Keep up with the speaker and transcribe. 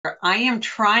I am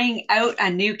trying out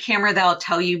a new camera that I'll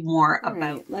tell you more about.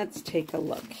 Right, let's take a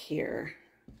look here.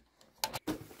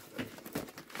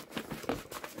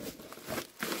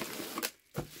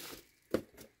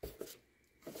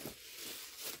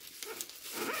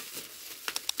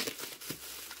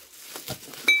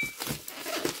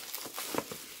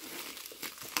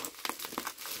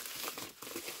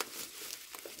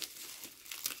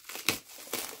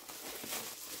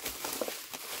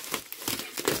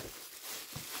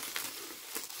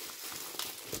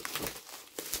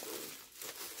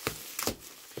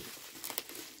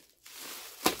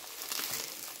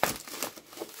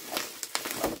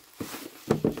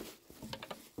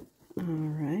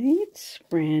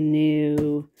 Brand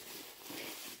new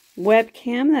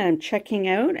webcam that I'm checking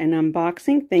out and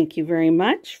unboxing. Thank you very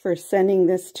much for sending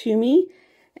this to me.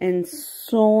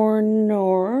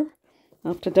 EnSonore.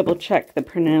 I'll have to double check the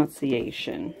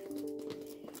pronunciation.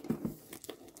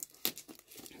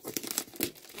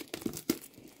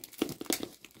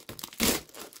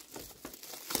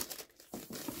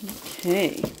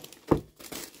 Okay.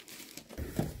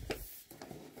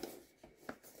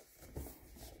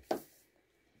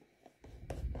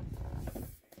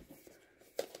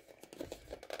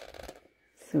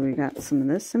 So we got some of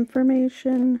this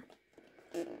information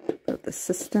about the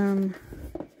system.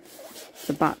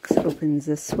 The box opens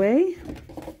this way.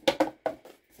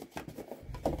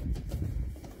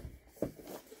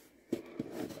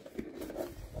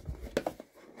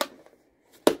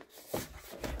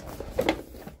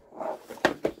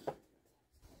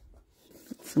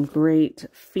 Some great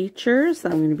features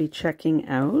that I'm going to be checking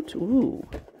out. Ooh,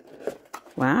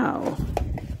 wow.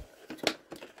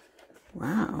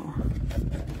 Wow.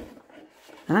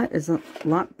 That is a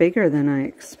lot bigger than I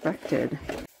expected.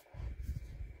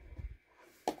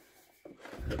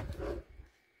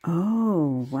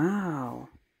 Oh, wow.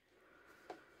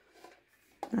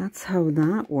 That's how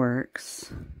that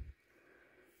works.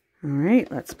 All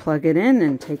right, let's plug it in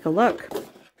and take a look.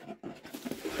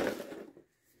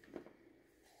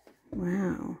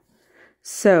 Wow.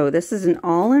 So this is an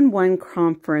all-in-one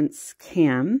conference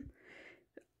cam.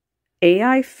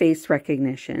 AI face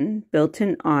recognition,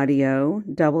 built-in audio,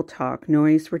 double talk,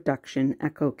 noise reduction,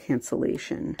 echo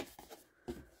cancellation.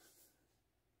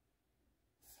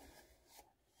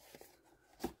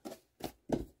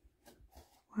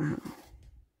 Wow.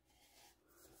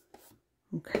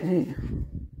 Okay.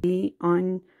 Be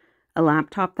on a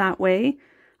laptop that way.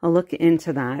 I'll look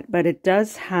into that, but it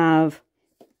does have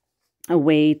a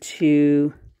way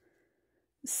to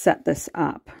set this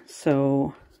up.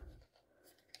 So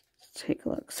take a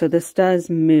look. So this does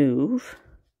move,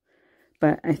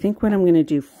 but I think what I'm going to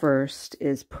do first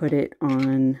is put it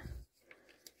on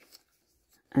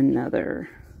another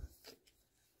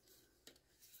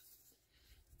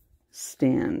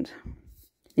stand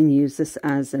and use this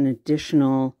as an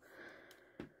additional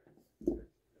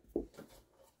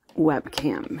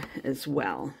webcam as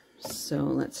well. So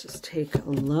let's just take a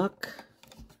look.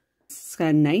 It's got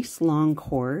a nice long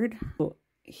cord.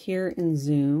 Here in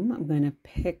Zoom, I'm going to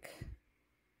pick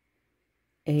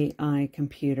AI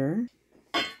computer.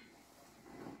 That's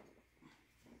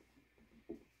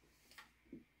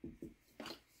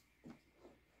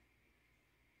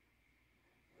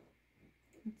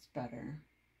better.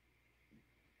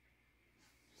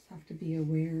 Just have to be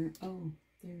aware. Oh,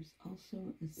 there's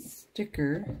also a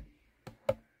sticker.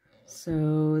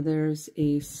 So there's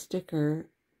a sticker.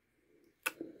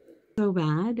 So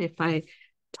bad if I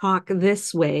talk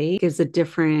this way, gives a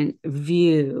different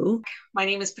view. My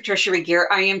name is Patricia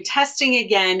Regier. I am testing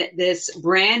again this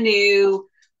brand new,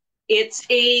 it's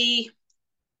a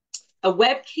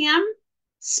webcam,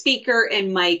 speaker,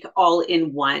 and mic all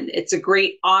in one. It's a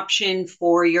great option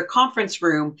for your conference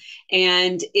room,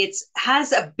 and it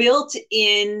has a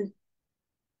built-in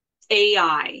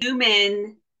AI zoom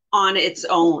in on its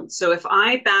own. So if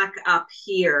I back up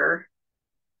here,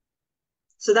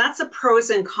 so that's the pros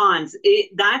and cons.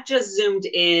 That just zoomed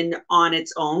in on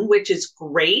its own, which is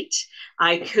great.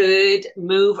 I could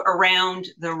move around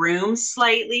the room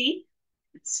slightly.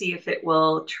 Let's see if it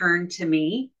will turn to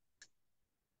me.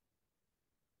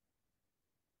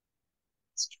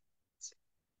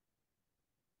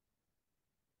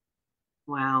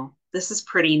 Wow, this is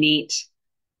pretty neat.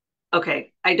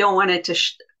 Okay, I don't want it to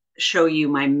show you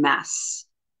my mess.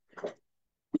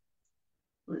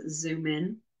 Let's zoom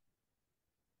in.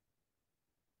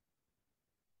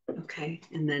 Okay,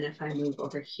 and then if I move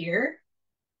over here,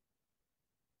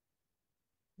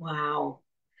 wow,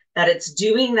 that it's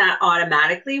doing that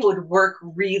automatically would work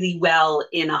really well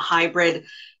in a hybrid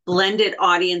blended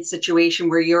audience situation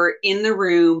where you're in the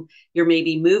room, you're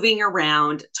maybe moving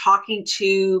around, talking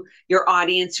to your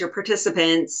audience, your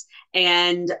participants,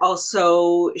 and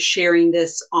also sharing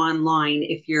this online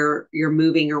if you're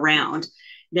moving around.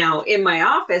 Now, in my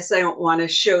office, I don't want to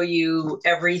show you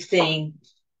everything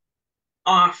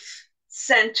off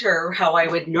center how I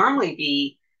would normally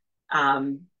be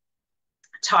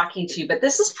talking to you, but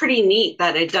this is pretty neat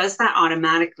that it does that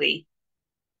automatically.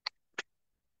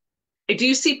 I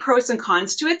do see pros and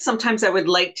cons to it. Sometimes I would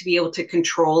like to be able to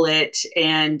control it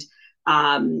and,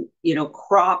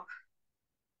 crop.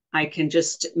 I can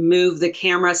just move the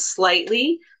camera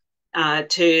slightly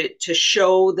to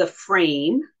show the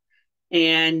frame.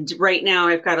 And right now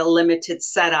I've got a limited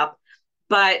setup,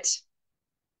 but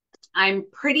I'm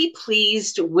pretty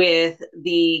pleased with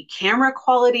the camera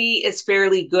quality. Is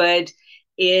fairly good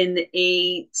in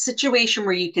a situation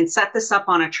where you can set this up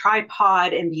on a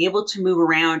tripod and be able to move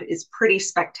around is pretty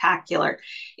spectacular.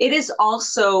 It is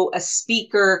also a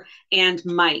speaker and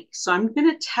mic. So I'm going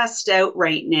to test out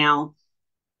right now.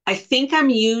 I think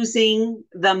I'm using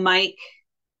the mic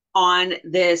on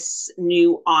this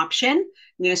new option.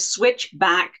 I'm going to switch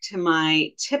back to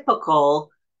my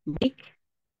typical mic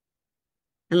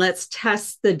and let's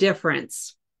test the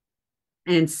difference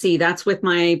and see. That's with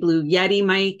my blue Yetti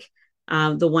mic,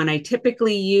 the one I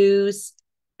typically use.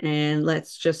 And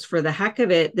let's just, for the heck of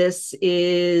it, this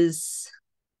is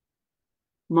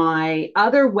my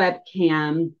other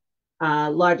webcam,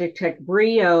 Logitech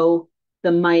Brio,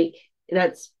 the mic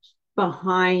that's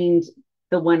behind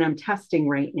the one I'm testing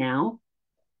right now.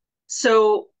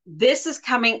 So this is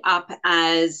coming up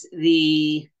as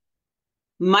the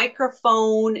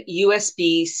microphone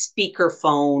USB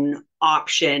speakerphone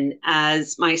option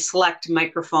as my select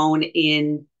microphone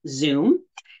in Zoom.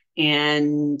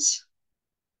 And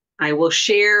I will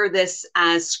share this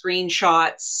as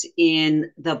screenshots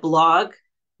in the blog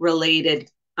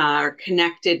related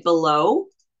connected below.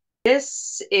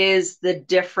 This is the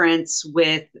difference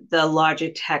with the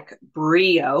Logitech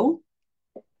Brio.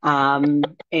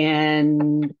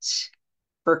 And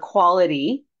for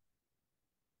quality,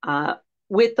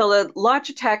 with the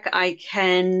Logitech, I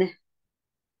can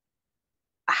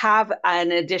have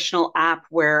an additional app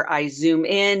where I zoom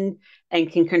in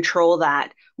and can control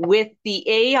that. With the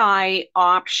AI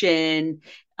option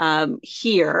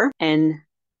here and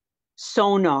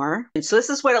EnSonore, and so this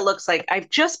is what it looks like. I've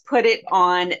just put it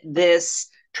on this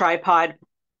tripod,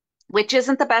 which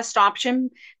isn't the best option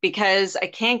because I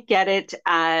can't get it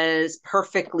as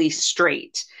perfectly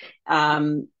straight.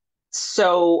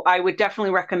 So I would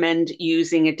definitely recommend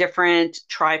using a different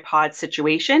tripod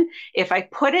situation. If I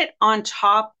put it on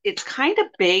top, it's kind of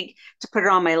big to put it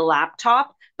on my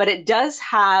laptop, but it does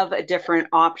have a different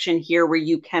option here where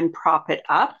you can prop it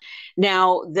up.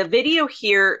 Now, the video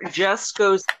here just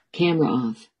goes camera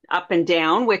off, up and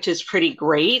down, which is pretty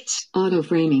great. Auto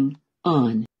framing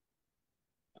on.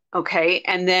 Okay,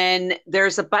 and then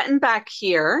there's a button back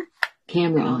here.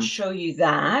 Camera I'll off. show you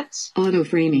that. Auto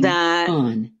framing that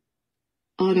on.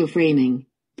 Auto framing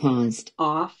paused.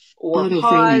 Off or Auto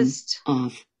paused. framing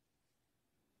off.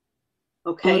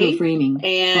 Okay. Auto framing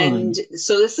and on.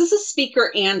 So this is a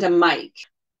speaker and a mic.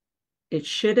 It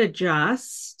should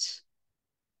adjust.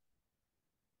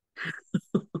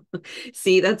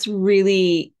 See, that's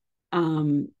really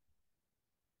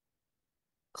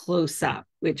close up,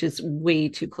 which is way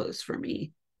too close for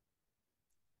me.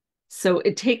 So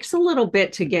it takes a little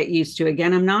bit to get used to.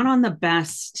 Again, I'm not on the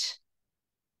best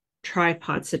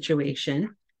tripod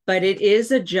situation, but it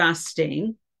is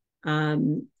adjusting.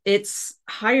 It's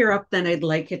higher up than I'd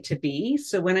like it to be.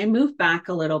 So when I move back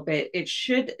a little bit, it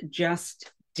should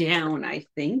adjust down, I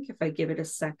think, if I give it a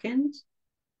second.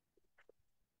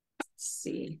 Let's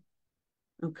see.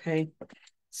 Okay.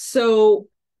 So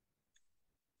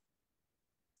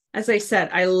as I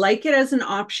said, I like it as an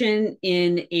option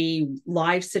in a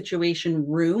live situation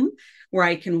room where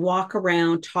I can walk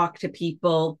around, talk to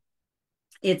people.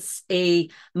 It's a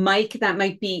mic that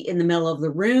might be in the middle of the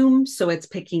room, so it's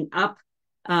picking up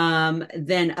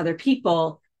than other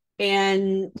people.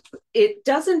 And it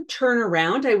doesn't turn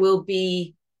around. I will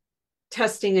be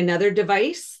testing another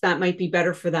device that might be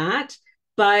better for that,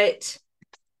 but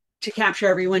to capture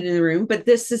everyone in the room. But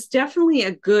this is definitely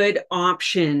a good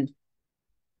option.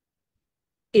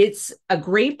 It's a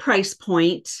great price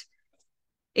point,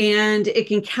 and it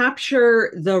can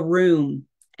capture the room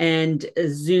and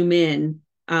zoom in.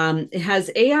 It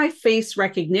has AI face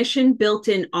recognition,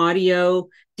 built-in audio,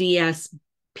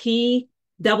 DSP,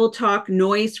 double talk,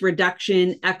 noise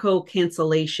reduction, echo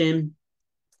cancellation.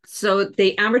 So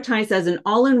they advertise as an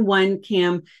all-in-one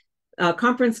cam,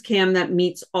 conference cam that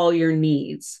meets all your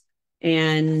needs.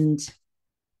 And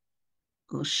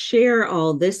I'll share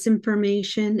all this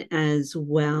information as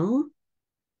well.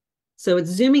 So it's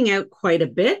zooming out quite a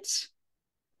bit.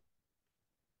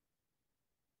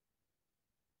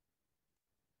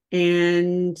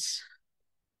 And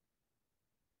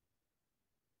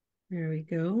there we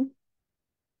go.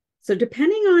 So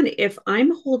depending on if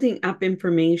I'm holding up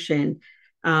information,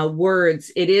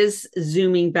 words, it is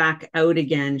zooming back out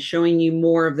again, showing you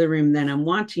more of the room than I'm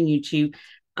wanting you to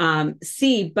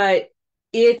see, but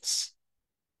it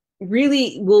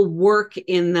really will work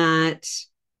in that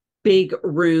big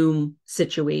room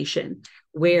situation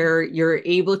where you're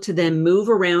able to then move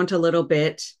around a little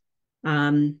bit.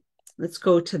 Let's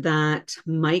go to that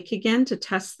mic again to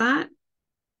test that.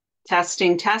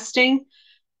 Testing, testing.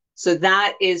 So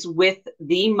that is with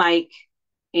the mic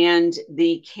and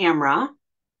the camera.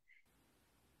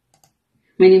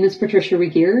 My name is Patricia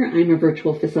Regier. I'm a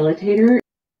virtual facilitator.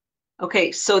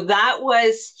 Okay, so that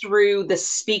was through the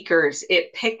speakers.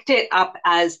 It picked it up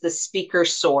as the speaker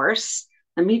source.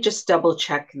 Let me just double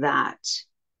check that.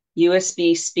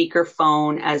 USB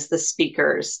speakerphone as the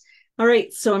speakers. All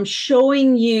right, so I'm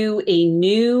showing you a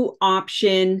new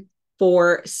option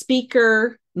for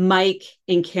speaker, mic,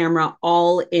 and camera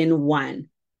all in one.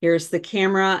 Here's the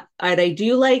camera. What I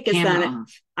do like is that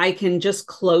I can just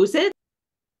close it.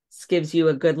 This gives you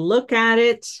a good look at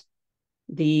it.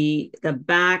 The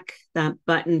back, that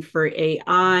button for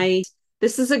AI.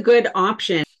 This is a good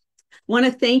option. Want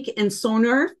to thank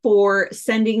EnSonore for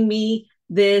sending me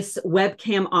this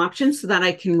webcam option so that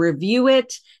I can review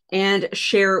it and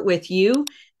share it with you.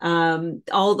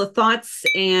 All the thoughts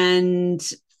and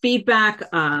feedback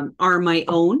are my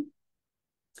own.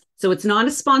 So it's not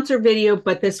a sponsored video,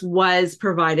 but this was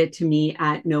provided to me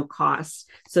at no cost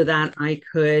so that I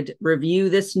could review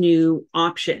this new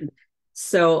option.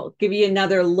 So I'll give you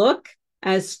another look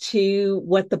as to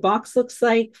what the box looks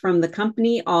like from the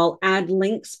company. I'll add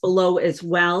links below as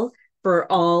well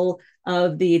for all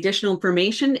of the additional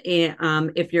information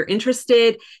if you're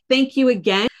interested. Thank you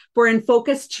again for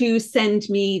enFokus to send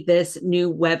me this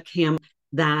new webcam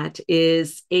that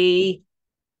is a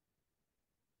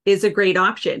great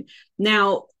option.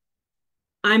 Now,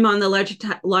 I'm on the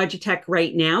Logitech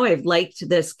right now. I've liked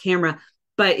this camera,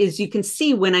 but as you can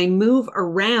see, when I move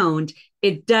around,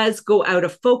 it does go out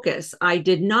of focus. I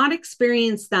did not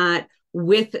experience that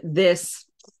with this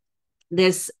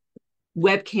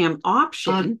webcam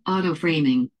option. Auto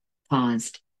framing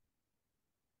paused.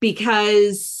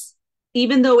 Because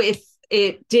even though if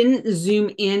it didn't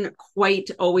zoom in quite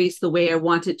always the way I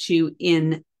want it to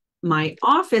in my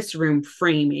office room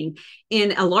framing,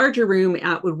 in a larger room,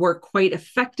 it would work quite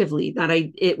effectively, that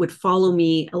it would follow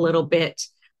me a little bit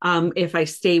if I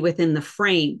stay within the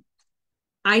frame.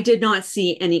 I did not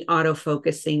see any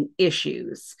auto-focusing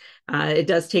issues. It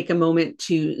does take a moment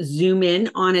to zoom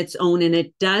in on its own, and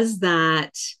it does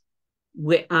that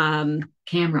with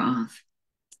camera off.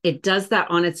 It does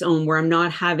that on its own where I'm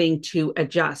not having to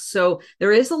adjust. So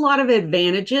there is a lot of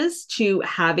advantages to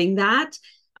having that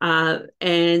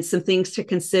and some things to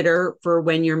consider for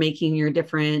when you're making your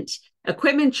different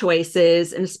equipment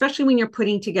choices, and especially when you're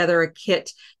putting together a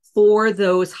kit for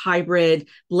those hybrid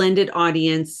blended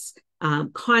audience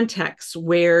contexts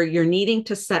where you're needing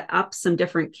to set up some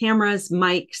different cameras,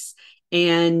 mics,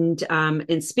 and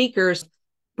speakers.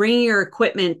 Bring your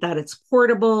equipment that it's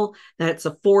portable, that it's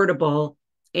affordable,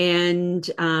 and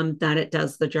that it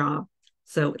does the job.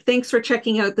 So thanks for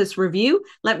checking out this review.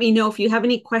 Let me know if you have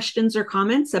any questions or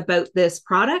comments about this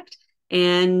product,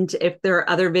 and if there are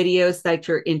other videos that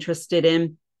you're interested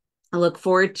in. I look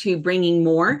forward to bringing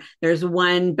more. There's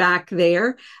one back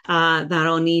there that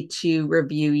I'll need to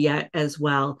review yet as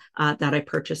well that I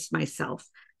purchased myself.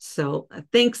 So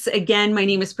thanks again. My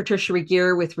name is Patricia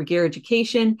Regier with Regier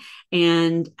Education,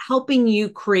 and helping you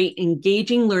create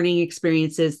engaging learning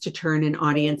experiences to turn an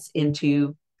audience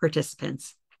into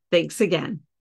participants. Thanks again.